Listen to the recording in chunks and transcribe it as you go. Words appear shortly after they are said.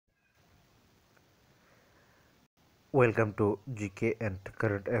Welcome to GK and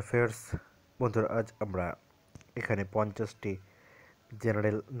current affairs. বন্ধুরা, আজ আমরা এখানে 50টি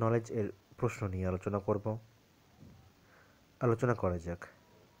জেনারেল নলেজ এর প্রশ্ন নিয়ে আলোচনা করা যাক।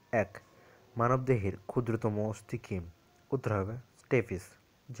 1. মানবদেহের ক্ষুদ্রতম অস্থি কি? উত্তর হবে স্টেফিস,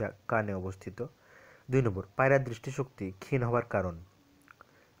 যা কানে অবস্থিত। 2 নম্বর, পায়রার দৃষ্টিশক্তি ক্ষীণ হওয়ার কারণ?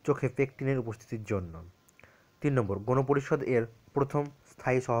 চোখে পেকটিনের উপস্থিতির জন্য। 3 নম্বর, গণপরিষদ এর প্রথম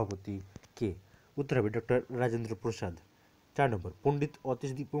স্থায়ী সভাপতি কে? উত্তর হবে ডক্টর রাজেন্দ্র প্রসাদ। 4 নম্বর, পণ্ডিত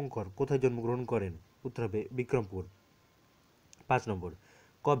অতীশ দীপঙ্কর কোথায় জন্মগ্রহণ করেন? উত্তর হবে বিক্রমপুর। 5 নম্বর,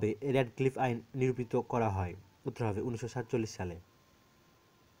 কবে র্যাডক্লিফ আইন নিরূপিত করা হয়? উত্তর হবে 1947 সালে।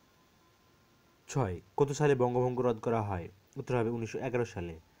 6. কত সালে বঙ্গভঙ্গ রদ করা হয়? উত্তর হবে 1911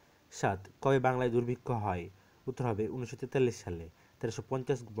 সালে। 7. কবে বাংলায় দুর্ভিক্ষ হয়? উত্তর হবে 1943 সালে,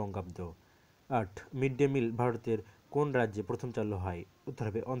 1350 বঙ্গাব্দ। 8. মিড ডে মিল ভারতের কোন রাজ্যে প্রথম চালু হয়? উত্তর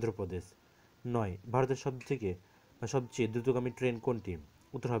হবে অন্ধ্রপ্রদেশ। 9. ভারতের সবচেয়ে দ্রুতগামী ট্রেন কোনটি?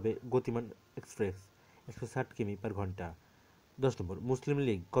 উত্তর হবে গতিমান এক্সপ্রেস, 160 কিমি/ঘন্টা। 10 নম্বর, মুসলিম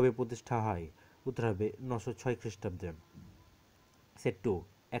লীগ কবে প্রতিষ্ঠা হয়? উত্তর হবে 906 খ্রিস্টাব্দে। সেট 2,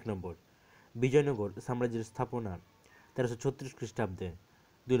 1 নম্বর, বিজয়নগর সাম্রাজ্যের স্থাপনা 1336 খ্রিস্টাব্দে।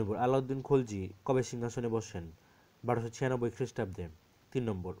 2 নম্বর, আলাউদ্দিন খলজি কবে সিংহাসনে বসেন? 1296 খ্রিস্টাব্দে। 3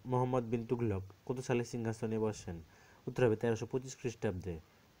 নম্বর, মোহাম্মদ বিন তুগলক কত সালে সিংহাসনে বসেন? উত্তর হবে 1325 খ্রিস্টাব্দে।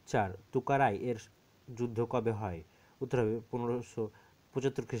 4. তুকারাই এর যুদ্ধ কবে হয়? উত্তর হবে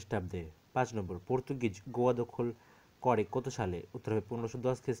 1575 খ্রিস্টাব্দে। 5 নম্বর, পর্তুগিজ গোয়া দখল করে কত সালে? উত্তর হবে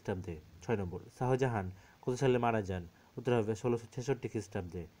 1510 খ্রিস্টাব্দে। 6 নম্বর, শাহজাহান কত সালে মারা যান? উত্তর হবে 1666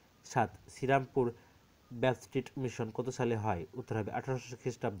 খ্রিস্টাব্দে। 7. শ্রীরামপুর ব্যাপটিস্ট মিশন কত সালে হয়? উত্তর হবে 1800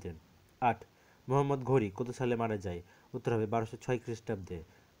 খ্রিস্টাব্দে। 8. মোহাম্মদ ঘোরি কত সালে মারা যায়? উত্তর হবে 1206 খ্রিস্টাব্দে।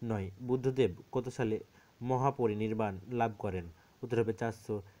 9. বুদ্ধদেব কত সালে মহাপরিনির্বাণ লাভ করেন? উত্তর হবে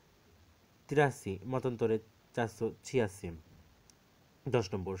 483, মতান্তরে 486। 10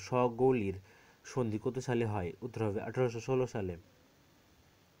 নম্বর, স্বগৌলীর সন্ধি কত সালে হয়? উত্তর হবে 1816 সালে।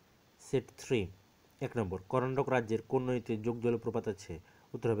 সেট 3, 1 নম্বর, কর্ণাটক রাজ্যের কোন নদীতে যোগ জলপ্রপাত আছে?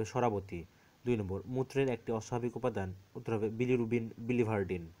 উত্তর হবে শরাবতী। 2 নম্বর, মূত্রের একটি অস্বাভাবিক উপাদান? উত্তর হবে bilirubin,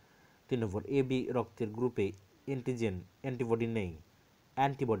 biliverdin. 3 number, A B রক্তের গ্রুপে অ্যান্টিবডি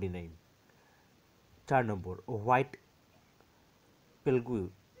নেই। 4 নম্বর, হোয়াইট পেলগু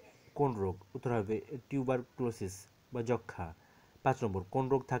কোন রোগ? উত্তর হবে টিউবারক্লোসিস বা যক্ষ্মা। 5 নম্বর, কোন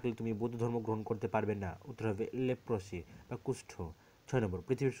রোগ থাকলে তুমি বৌদ্ধ ধর্ম গ্রহণ করতে পারবে না? উত্তর হবে লেপ্রসি বা কুষ্ঠ। 6 নম্বর,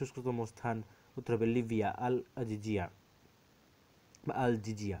 পৃথিবীর শুষ্কতম স্থান? উত্তর হবে লিবিয়া, আল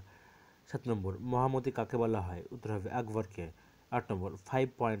জিজিয়া। 7 নম্বর, মহামতি কাকে বলা হয়? উত্তর হবে আকবরকে। 8 নম্বর, 5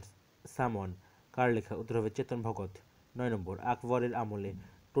 পয়েন্টস সামন কার লেখা? উত্তর হবে চেতন ভগত। 9 নম্বর, আকবরের আমলে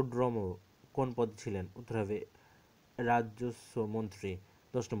টুডরমো কোন পদ ছিলেন? উত্তর হবে রাজস্ব মন্ত্রী।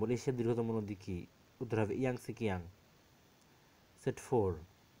 10 নম্বর, এশিয়ার দীর্ঘতম নদী কি? উত্তর হবে ইয়াংসি কিয়াং। সেট 4,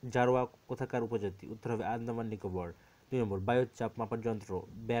 জারোয়া কোথাকার উপজাতি? উত্তর হবে আন্দামান নিকোবর। 2 নম্বর, বায়ুর চাপ মাপার যন্ত্র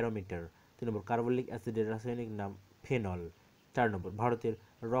ব্যারোমিটার। 3 নম্বর, কার্বলিক অ্যাসিডের রাসায়নিক নাম ফেনল। 4 নম্বর, ভারতের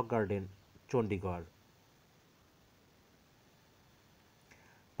রক গার্ডেন চণ্ডীগড়।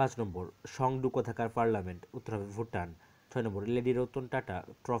 5 নম্বর, সংডু কোথাকার পার্লামেন্ট? উত্তর হবে ভুটান। 6 নম্বর, লেডি রতন টাটা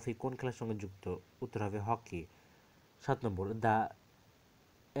ট্রফি কোন খেলার সঙ্গে যুক্ত? উত্তর হবে hockey. 7 number, the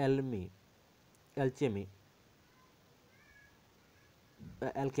অ্যালচেমি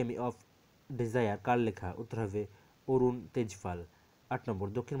alchemy of desire কার লেখা? উত্তর হবে অরুণ তেজপাল। 8 নম্বর,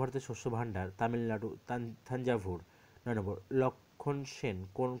 দক্ষিণ ভারতের শস্য ভাণ্ডার তামিলনাড়ু, থাঞ্জাভুর। 9 নম্বর, লক্ষ্য সেন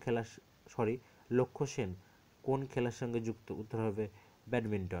কোন খেলার সঙ্গে যুক্ত? উত্তর হবে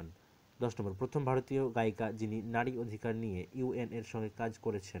ব্যাডমিন্টন। 10 নম্বর, প্রথম ভারতীয় গায়িকা যিনি নারী অধিকার নিয়ে ইউএন এর সঙ্গে কাজ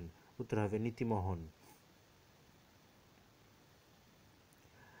করেছেন? উত্তর হবে নীতি মোহন।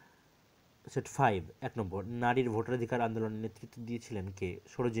 সেট 5, 1 নম্বর, নারীর ভোটাধিকার আন্দোলনে নেতৃত্ব দিয়েছিলেন কে?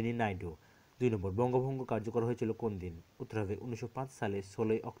 সরোজিনী নাইডু। 2 নম্বর, বঙ্গভঙ্গ কার্যকর হয়েছিল কোন দিন? উত্তর হবে 1905 সালে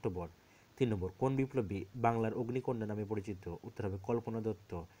 16 অক্টোবর। 3 নম্বর, কোন বিপ্লবী বাংলার অগ্নিকন্যা নামে পরিচিত? উত্তর হবে কল্পনা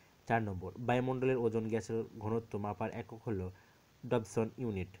দত্ত। 4 নম্বর, বায়ুমণ্ডলের ওজন গ্যাসের ঘনত্ব মাপার একক হল ডবসন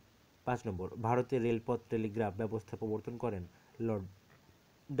ইউনিট। 5 নম্বর, ভারতের রেলপথ টেলিগ্রাফ ব্যবস্থা প্রবর্তন করেন লর্ড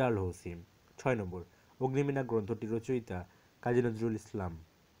ডালহৌসি। 6 নম্বর, অগ্নিবীণা গ্রন্থটির রচয়িতা কাজী নজরুল ইসলাম।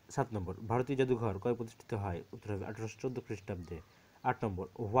 7 নম্বর, ভারতীয় জাদুঘর কবে প্রতিষ্ঠিত হয়? উত্তর হবে 1814 খ্রিস্টাব্দে। 8 নম্বর,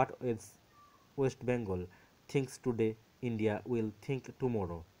 what West Bengal thinks today India will think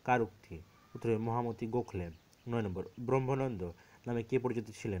tomorrow কার উক্তি? উত্তর হবে মহামতি গোখলে। 9 নম্বর, ব্রহ্মানন্দ নামে কে পরিচিত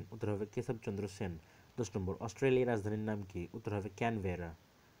ছিলেন? উত্তর হবে কেশবচন্দ্র সেন। 10 নম্বর, অস্ট্রেলিয়ার রাজধানীর নাম কি? উত্তর হবে ক্যানবেরা।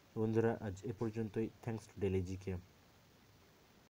 বন্ধুরা, আজ এ পর্যন্তই। Thanks to daily GK.